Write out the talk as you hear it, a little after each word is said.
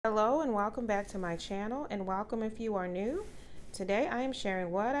Hello and welcome back to my channel, and welcome if you are new. Today I am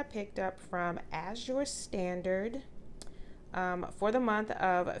sharing what I picked up from AZURE Standard for the month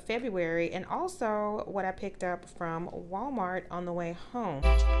of February, and also what I picked up from Walmart on the way home.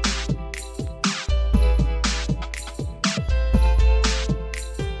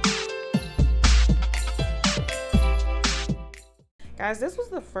 Guys, this was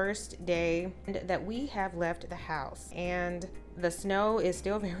the first day that we have left the house, and the snow is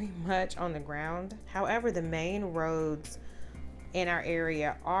still very much on the ground. However, the main roads in our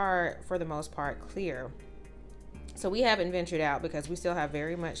area are, for the most part, clear. So we haven't ventured out because we still have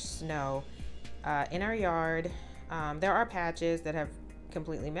very much snow in our yard. There are patches that have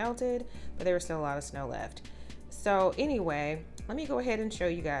completely melted, but there is still a lot of snow left. So anyway, let me go ahead and show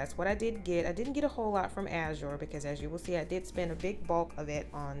you guys what I did get. I didn't get a whole lot from AZURE because, as you will see, I did spend a big bulk of it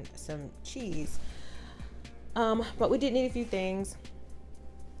on some cheese. But we did need a few things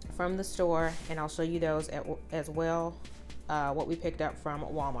from the store, and I'll show you those as well, what we picked up from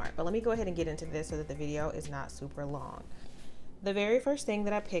Walmart. But let me go ahead and get into this so that the video is not super long. The very first thing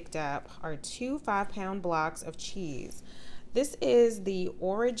that I picked up are 2 5-pound blocks of cheese. This is the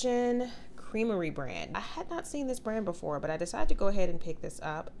Origin Creamery brand. I had not seen this brand before, but I decided to go ahead and pick this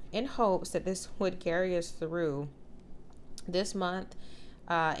up in hopes that this would carry us through this month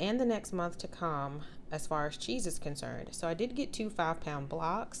and the next month to come as far as cheese is concerned. So I did get 2 5-pound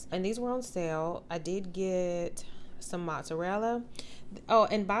blocks, and these were on sale. I did get some mozzarella. Oh,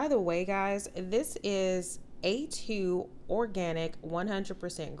 and by the way, guys, this is A2 organic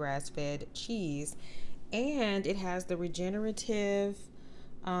 100% grass-fed cheese, and it has the regenerative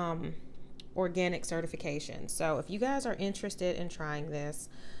organic certification. So if you guys are interested in trying this,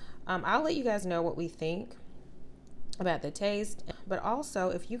 I'll let you guys know what we think about the taste. But also,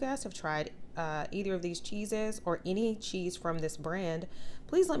 if you guys have tried either of these cheeses or any cheese from this brand,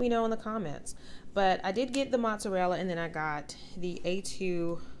 please let me know in the comments. But I did get the mozzarella, and then I got the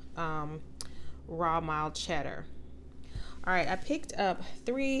A2 raw mild cheddar. All right, I picked up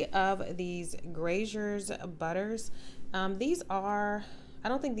 3 of these Grazier's butters. These are, I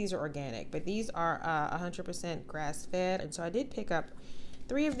don't think these are organic, but these are 100% grass-fed. And so I did pick up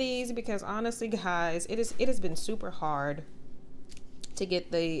 3 of these because, honestly, guys, it has been super hard to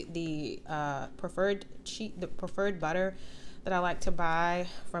get the preferred butter that I like to buy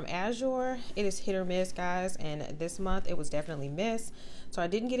from AZURE. It is hit or miss, guys, and this month it was definitely miss. So I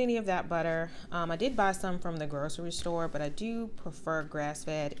didn't get any of that butter. I did buy some from the grocery store, but I do prefer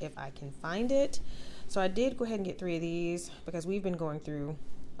grass-fed if I can find it. So I did go ahead and get 3 of these because we've been going through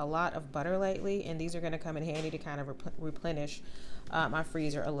a lot of butter lately, and these are going to come in handy to kind of replenish my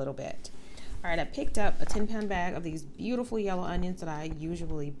freezer a little bit. All right, I picked up a 10-pound bag of these beautiful yellow onions that I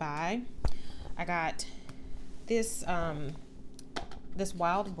usually buy. I got this this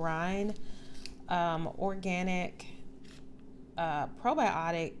wild brine organic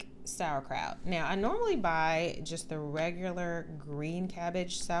probiotic sauerkraut. Now, I normally buy just the regular green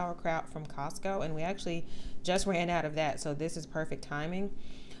cabbage sauerkraut from Costco, and we actually just ran out of that, so this is perfect timing.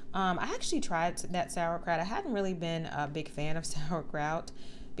 I actually tried that sauerkraut. I hadn't really been a big fan of sauerkraut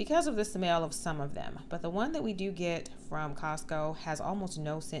because of the smell of some of them, but the one that we do get from Costco has almost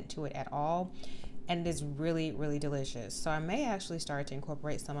no scent to it at all, and it is really, really delicious. So I may actually start to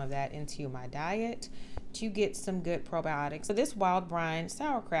incorporate some of that into my diet to get some good probiotics. So this wild brine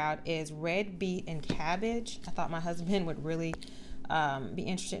sauerkraut is red beet and cabbage. I thought my husband would really be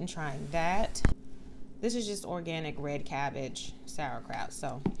interested in trying that. This is just organic red cabbage sauerkraut.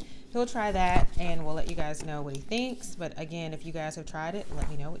 So he'll try that, and we'll let you guys know what he thinks. But again, if you guys have tried it, let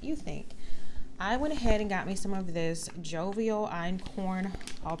me know what you think. I went ahead and got me some of this Jovial einkorn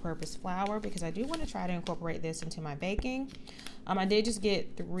all-purpose flour because I do want to try to incorporate this into my baking. I did just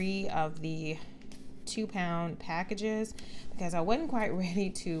get 3 of the 2-pound packages because I wasn't quite ready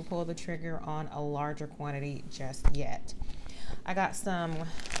to pull the trigger on a larger quantity just yet. I got some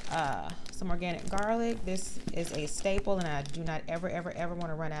organic garlic. This is a staple, and I do not ever want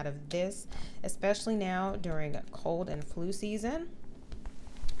to run out of this, especially now during cold and flu season.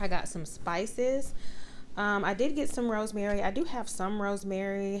 I got some spices. I did get some rosemary. I do have some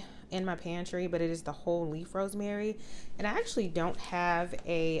rosemary in my pantry, but it is the whole leaf rosemary, and I actually don't have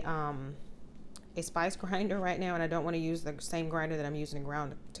a spice grinder right now, and I don't want to use the same grinder that I'm using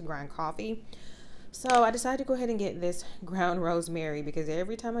to grind coffee. So I decided to go ahead and get this ground rosemary because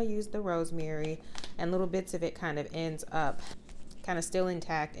every time I use the rosemary, and little bits of it kind of ends up kind of still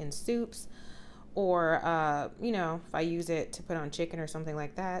intact in soups, or you know, if I use it to put on chicken or something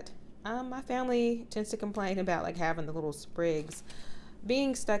like that. My family tends to complain about like having the little sprigs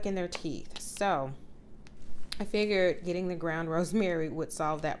being stuck in their teeth. So I figured getting the ground rosemary would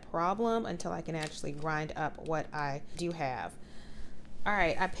solve that problem until I can actually grind up what I do have. All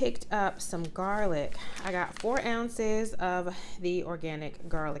right, I picked up some garlic. I got 4 ounces of the organic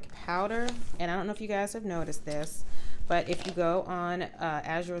garlic powder. And I don't know if you guys have noticed this, but if you go on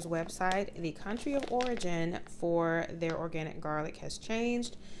Azure's website, the country of origin for their organic garlic has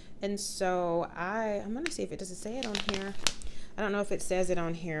changed. And so I'm gonna see if does it say it on here? I don't know if it says it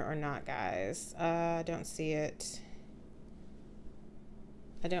on here or not, guys. I don't see it.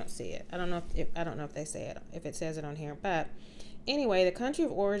 I don't see it. I don't know if they say it, if it says it on here, but anyway, the country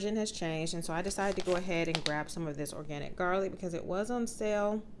of origin has changed, and so I decided to go ahead and grab some of this organic garlic because it was on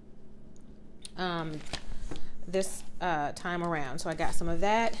sale this time around. So I got some of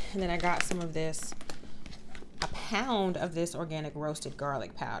that, and then I got some of this, a pound of this organic roasted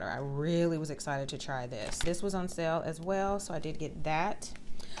garlic powder. I really was excited to try this. This was on sale as well, so I did get that.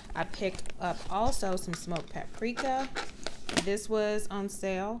 I picked up also some smoked paprika. This was on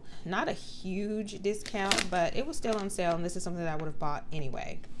sale. Not a huge discount, but it was still on sale, and this is something that I would have bought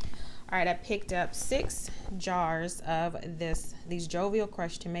anyway. All right, I picked up 6 jars of these Jovial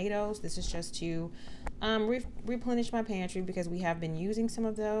crushed tomatoes. This is just to replenish my pantry because we have been using some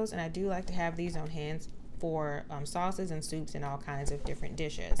of those, and I do like to have these on hand for sauces and soups and all kinds of different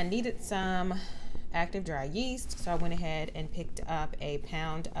dishes. I needed some active dry yeast, so I went ahead and picked up a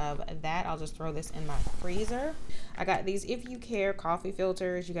pound of that. I'll just throw this in my freezer. I got these If You Care coffee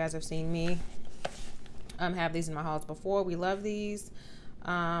filters. You guys have seen me have these in my hauls before. We love these.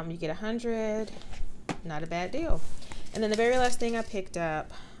 You get 100, not a bad deal. And then the very last thing I picked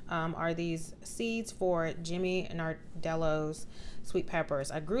up are these seeds for Jimmy Nardello's sweet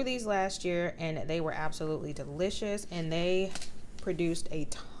peppers. I grew these last year and they were absolutely delicious, and they produced a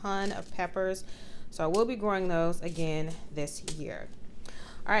ton of peppers. So I will be growing those again this year.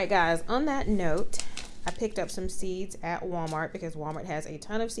 All right, guys, on that note, I picked up some seeds at Walmart because Walmart has a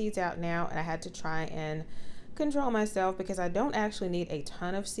ton of seeds out now, and I had to try and control myself because I don't actually need a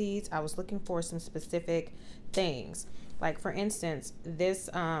ton of seeds. I was looking for some specific things. Like, for instance, this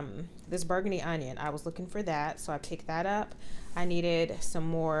burgundy onion, I was looking for that, so I picked that up. I needed some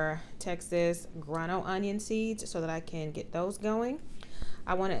more Texas grano onion seeds so that I can get those going.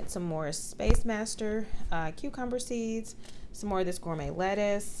 I wanted some more Space Master cucumber seeds, some more of this gourmet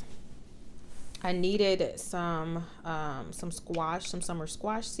lettuce. I needed some summer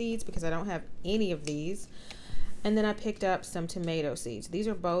squash seeds because I don't have any of these. And then I picked up some tomato seeds. These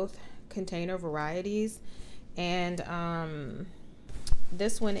are both container varieties. And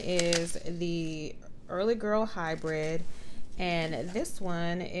this one is the Early Girl Hybrid, and this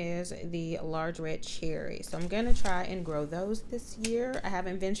one is the large red cherry. So I'm gonna try and grow those this year. I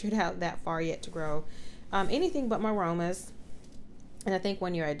haven't ventured out that far yet to grow anything but maromas. And I think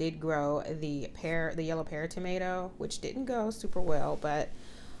one year I did grow the yellow pear tomato, which didn't go super well, but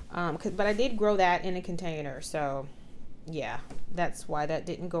I did grow that in a container. So yeah, that's why that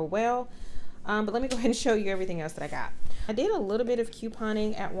didn't go well. But let me go ahead and show you everything else that I got. I did a little bit of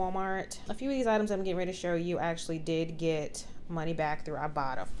couponing at Walmart. A few of these items I'm getting ready to show you I actually did get money back through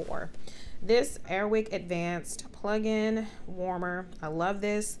IBOTTA for. This Airwick Advanced plug-in warmer. I love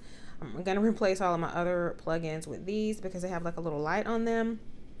this. I'm gonna replace all of my other plug-ins with these because they have like a little light on them,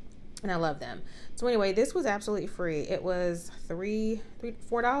 and I love them. So anyway, this was absolutely free. It was $4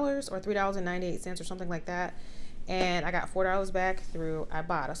 or $3.98 or something like that. And I got $4 back through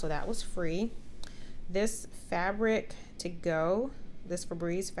IBOTTA, so that was free. This fabric to go, this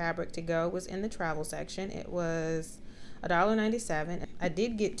Febreze fabric to go, was in the travel section. It was $1.97. I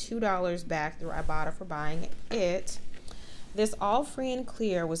did get $2 back through IBOTTA for buying it. This All Free and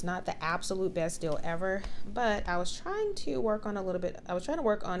Clear was not the absolute best deal ever, but I was trying to work on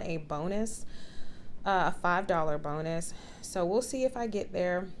a bonus, a $5 bonus. So we'll see if I get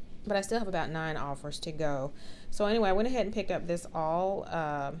there, but I still have about 9 offers to go. So anyway, I went ahead and picked up this all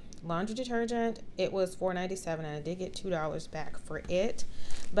laundry detergent. It was $4.97, and I did get $2 back for it.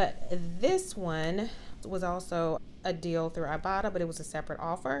 But this one was also a deal through IBOTTA, but it was a separate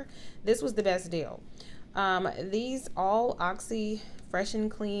offer. This was the best deal. These all Oxy Fresh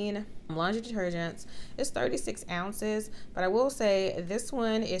and Clean laundry detergents is 36 ounces, but I will say this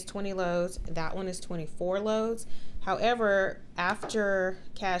one is 20 loads, that one is 24 loads. However, after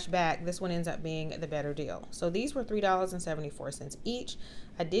cash back, this one ends up being the better deal. So these were $3.74 each.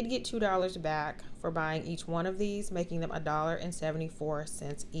 I did get $2 back for buying each one of these, making them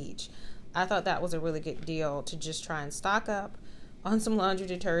 $1.74 each. I thought that was a really good deal to just try and stock up on some laundry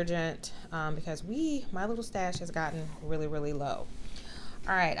detergent because my little stash has gotten really, really low.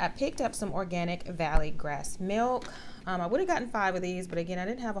 All right, I picked up some organic Valley grass milk. I would have gotten 5 of these, but again, I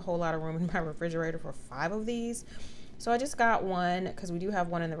didn't have a whole lot of room in my refrigerator for 5 of these. So I just got one because we do have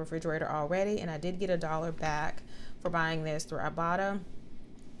one in the refrigerator already, and I did get $1 back for buying this through IBOTTA.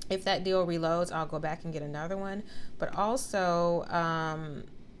 If that deal reloads, I'll go back and get another one. But also,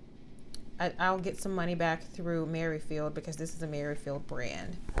 I'll get some money back through MERRYFIELD because this is a MERRYFIELD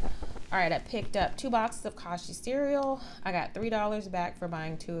brand. All right, I picked up 2 boxes of Kashi cereal. I got $3 back for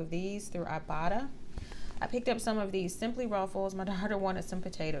buying 2 of these through IBOTTA. I picked up some of these Simply Ruffles. My daughter wanted some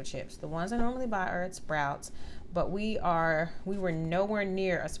potato chips. The ones I normally buy are at Sprouts, but we were nowhere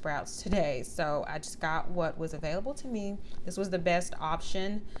near a Sprouts today, so I just got what was available to me. This was the best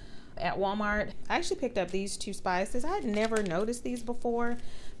option at Walmart. I actually picked up these 2 spices. I had never noticed these before,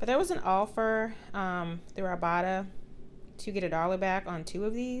 but there was an offer through IBOTTA to get $1 back on 2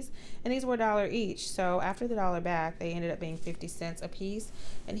 of these, and these were $1 each. So after the $1 back, they ended up being 50 cents a piece.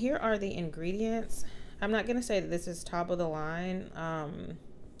 And here are the ingredients. I'm not gonna say that this is top of the line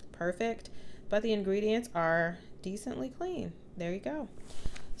perfect, but the ingredients are decently clean. There you go.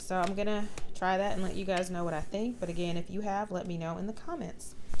 So I'm gonna try that and let you guys know what I think. But again, if you have, let me know in the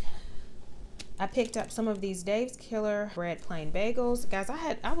comments. I picked up some of these Dave's Killer bread plain bagels. Guys,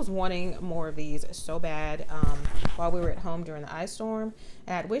 I was wanting more of these so bad while we were at home during the ice storm.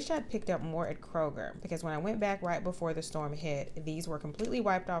 And I wish I'd picked up more at Kroger, because when I went back right before the storm hit, these were completely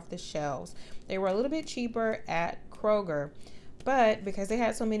wiped off the shelves. They were a little bit cheaper at Kroger, but because they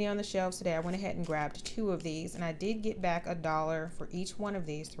had so many on the shelves today, I went ahead and grabbed 2 of these, and I did get back $1 for each one of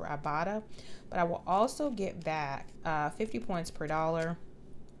these through IBOTTA. But I will also get back 50 points per dollar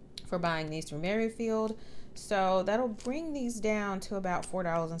for buying these through MERRYFIELD. So that'll bring these down to about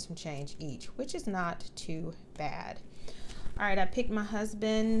 $4 and some change each, which is not too bad. All right, I picked my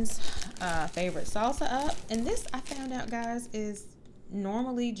husband's favorite salsa up, and this, I found out, guys, is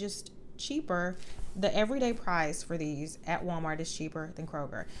normally just cheaper. The everyday price for these at Walmart is cheaper than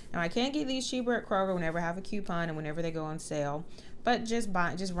Kroger. Now, I can get these cheaper at Kroger whenever I have a coupon and whenever they go on sale, but just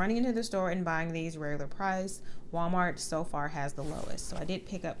running into the store and buying these regular price, Walmart so far has the lowest. So I did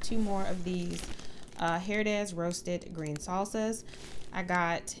pick up 2 more of these Herdez roasted green salsas. I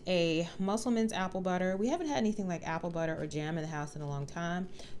got a Musselman's apple butter. We haven't had anything like apple butter or jam in the house in a long time,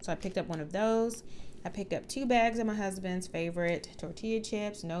 so I picked up one of those. I picked up 2 bags of my husband's favorite tortilla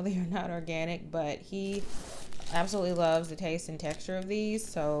chips. No, they are not organic, but he absolutely loves the taste and texture of these,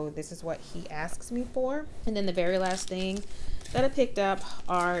 so this is what he asks me for. And then the very last thing that I picked up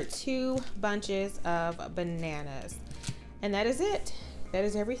are 2 bunches of bananas. And that is it. That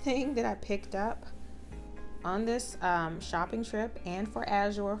is everything that I picked up on this shopping trip and for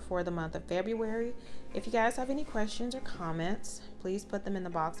Azure for the month of February. If you guys have any questions or comments, please put them in the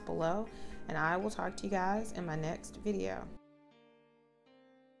box below, and I will talk to you guys in my next video.